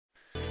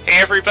Hey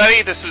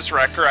everybody, this is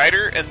Wreck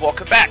Rider, and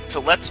welcome back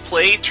to Let's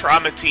Play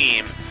Trauma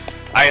Team.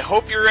 I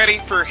hope you're ready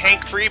for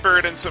Hank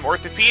Freebird and some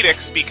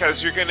orthopedics,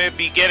 because you're going to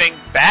be getting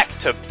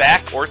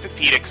back-to-back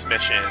orthopedics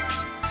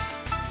missions.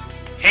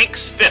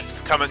 Hank's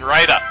 5th coming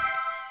right up.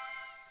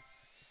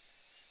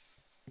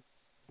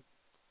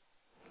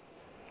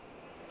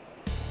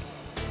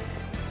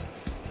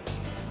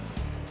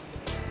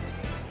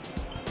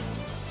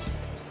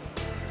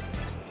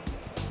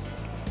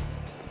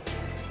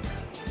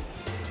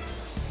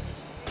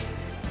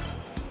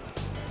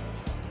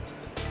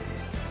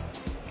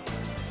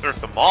 They're at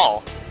the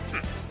mall.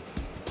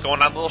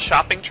 Going on a little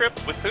shopping trip?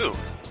 With who?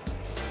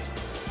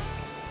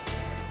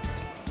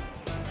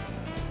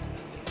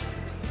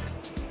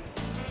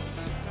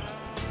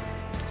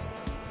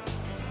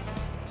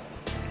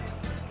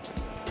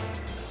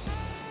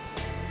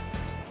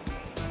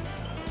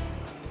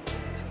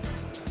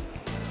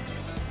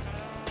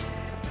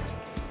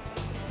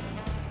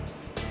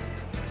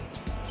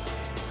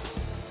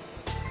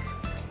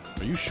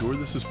 Are you sure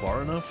this is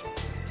far enough?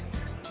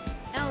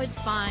 Oh, it's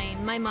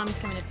fine. My mom's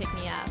coming to pick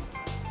me up.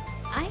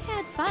 I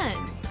had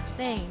fun.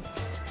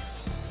 Thanks.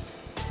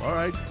 All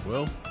right,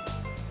 well,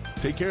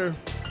 take care.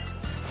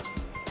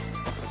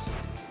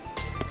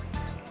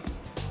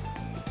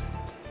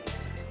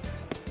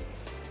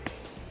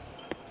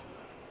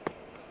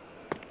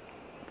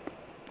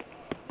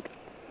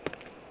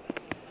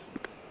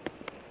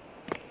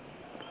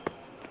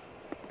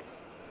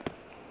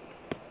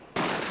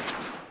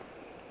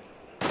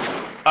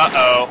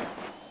 Uh-oh.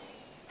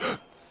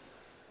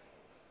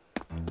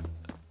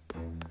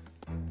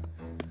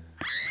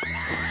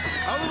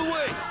 Out of the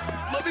way!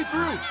 Let me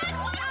through!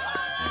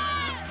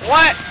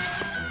 What?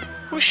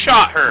 Who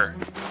shot her?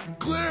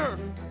 Claire!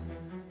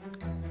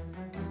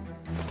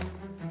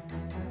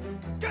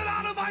 Get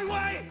out of my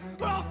way,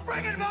 or I'll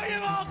friggin' mow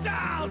you all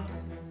down!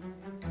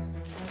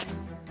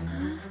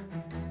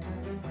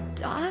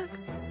 Doc?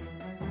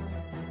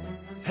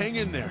 Hang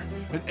in there.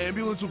 An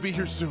ambulance will be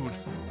here soon.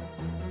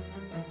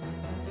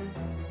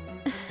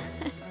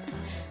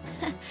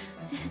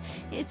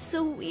 It's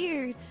so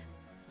weird.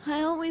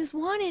 I always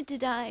wanted to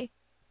die.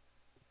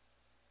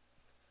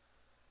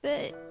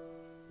 But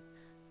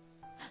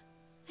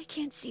I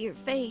can't see your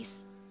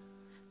face.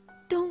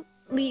 Don't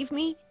leave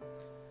me.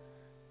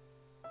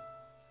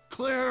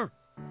 Claire!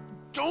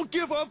 Don't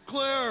give up,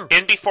 Claire!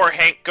 In before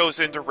Hank goes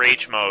into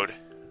rage mode.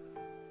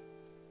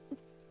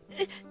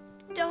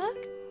 Doc?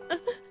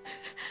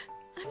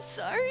 I'm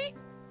sorry.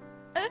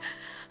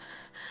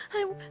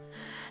 I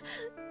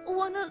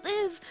want to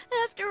live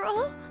after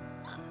all.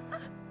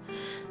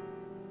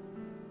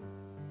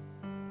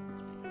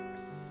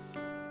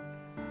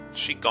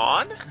 She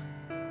gone?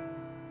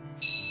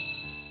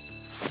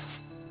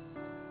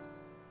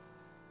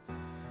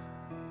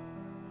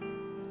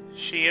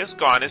 She is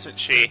gone, isn't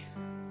she?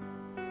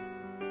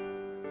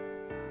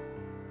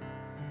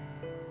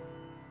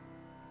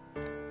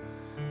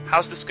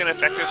 How's this gonna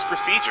affect this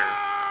procedure?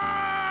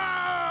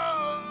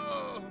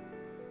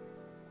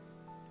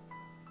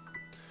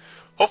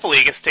 Hopefully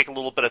he gets to take a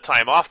little bit of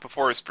time off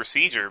before his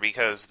procedure,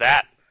 because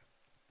that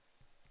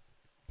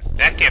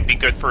can't be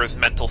good for his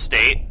mental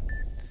state.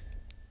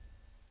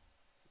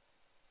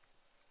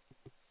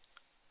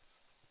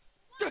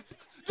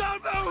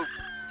 Don't move!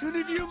 And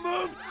if you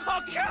move,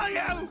 I'll kill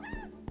you!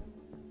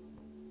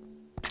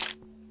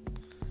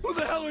 Who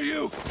the hell are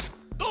you?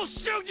 I'll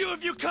shoot you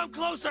if you come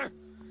closer!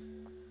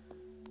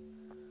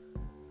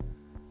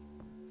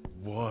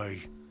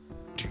 Why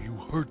do you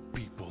hurt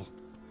people?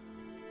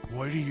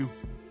 Why do you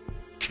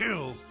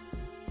kill?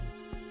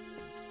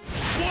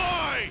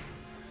 Why?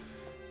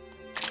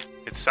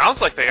 It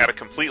sounds like they got a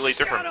completely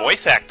different Shadow!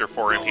 voice actor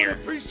for him No here. one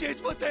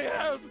appreciates what they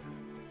have!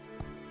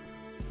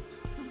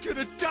 I'm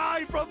gonna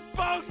die from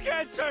bone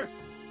cancer!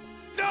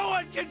 No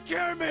one can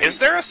cure me! Is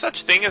there a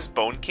such thing as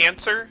bone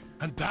cancer?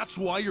 And that's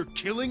why you're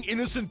killing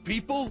innocent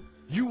people?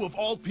 You of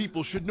all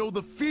people should know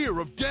the fear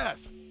of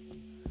death.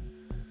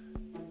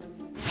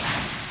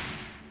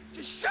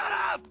 Just shut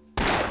up!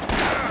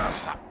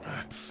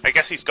 I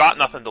guess he's got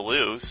nothing to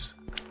lose.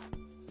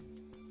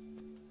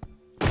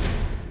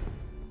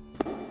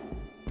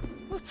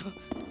 What the...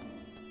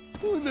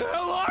 Who in the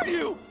hell are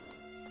you?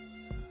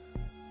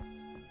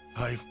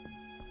 I've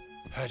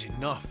had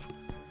enough.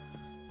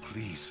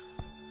 Please,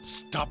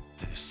 stop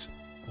this.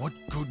 What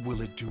good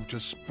will it do to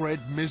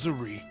spread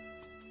misery?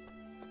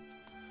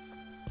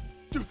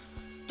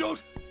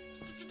 Don't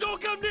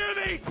come near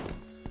me!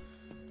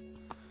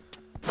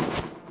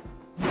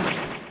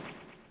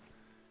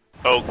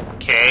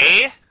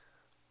 Okay.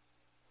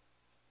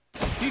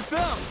 He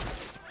fell!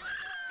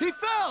 He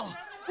fell!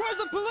 Where's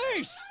the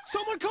police?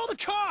 Someone call the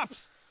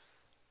cops!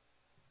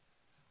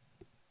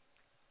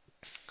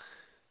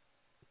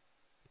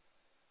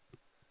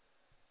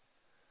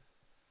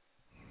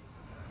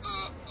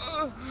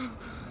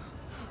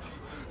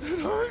 It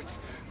hurts!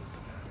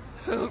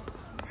 Help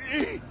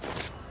me!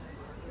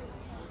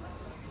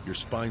 Your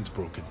spine's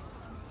broken.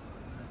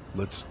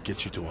 Let's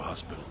get you to a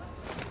hospital.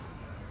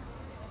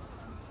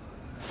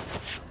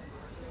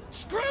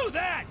 Screw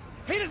that!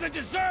 He doesn't doesn't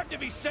deserve to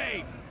be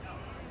saved!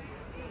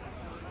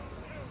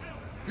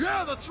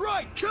 Yeah, that's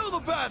right! Kill the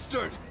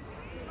bastard!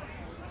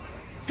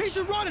 He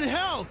should rot in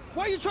hell!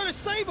 Why are you trying to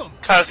save him?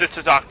 'Cause it's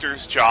a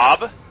doctor's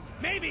job.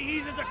 Maybe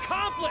he's his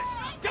accomplice!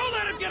 Don't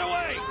let him get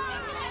away!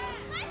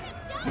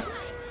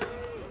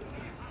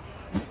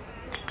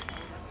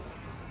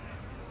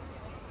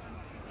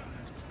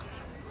 What's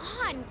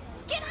going on?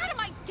 Get out of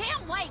my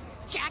damn way,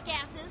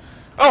 jackasses!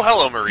 Oh,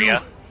 hello,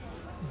 Maria.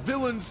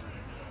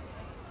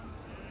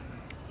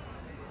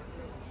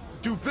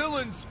 Do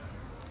villains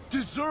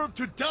deserve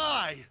to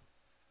die?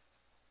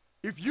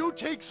 If you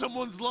take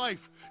someone's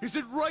life, is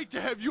it right to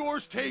have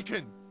yours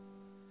taken?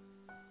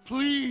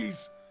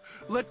 Please,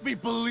 let me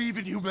believe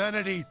in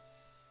humanity.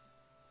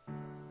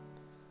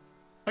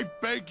 I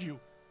beg you.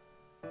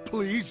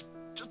 Please,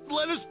 just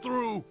let us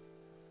through.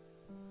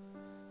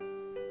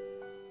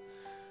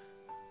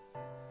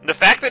 The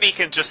fact that he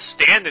can just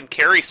stand and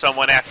carry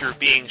someone after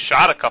being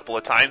shot a couple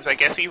of times, I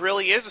guess he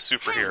really is a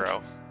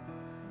superhero.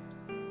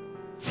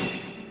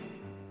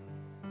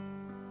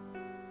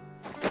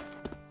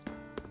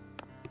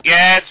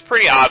 Yeah, it's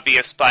pretty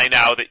obvious by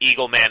now that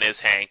Eagle Man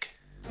is Hank.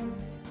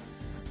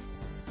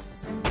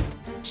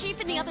 Chief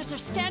and the others are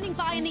standing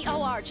by in the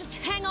OR. Just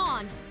hang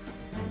on.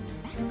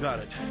 Got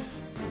it.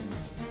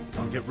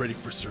 I'll get ready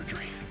for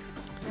surgery.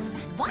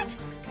 What?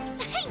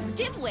 Hey,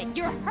 dimwit,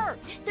 you're hurt.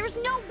 There's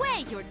no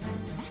way you're...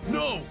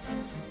 No!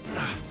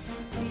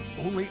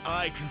 Only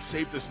I can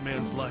save this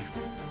man's life.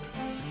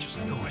 I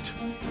just know it.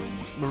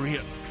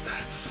 Maria,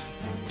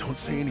 don't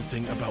say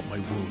anything about my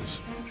wounds.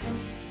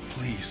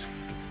 Please.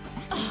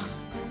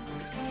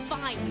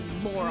 Fine,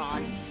 you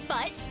moron.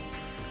 But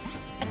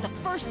at the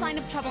first sign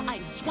of trouble,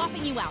 I'm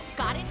swapping you out.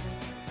 Got it?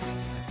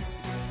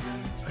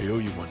 I owe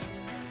you one.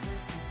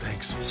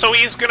 Thanks. So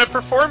he's gonna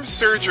perform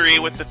surgery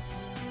with the...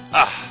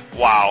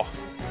 wow.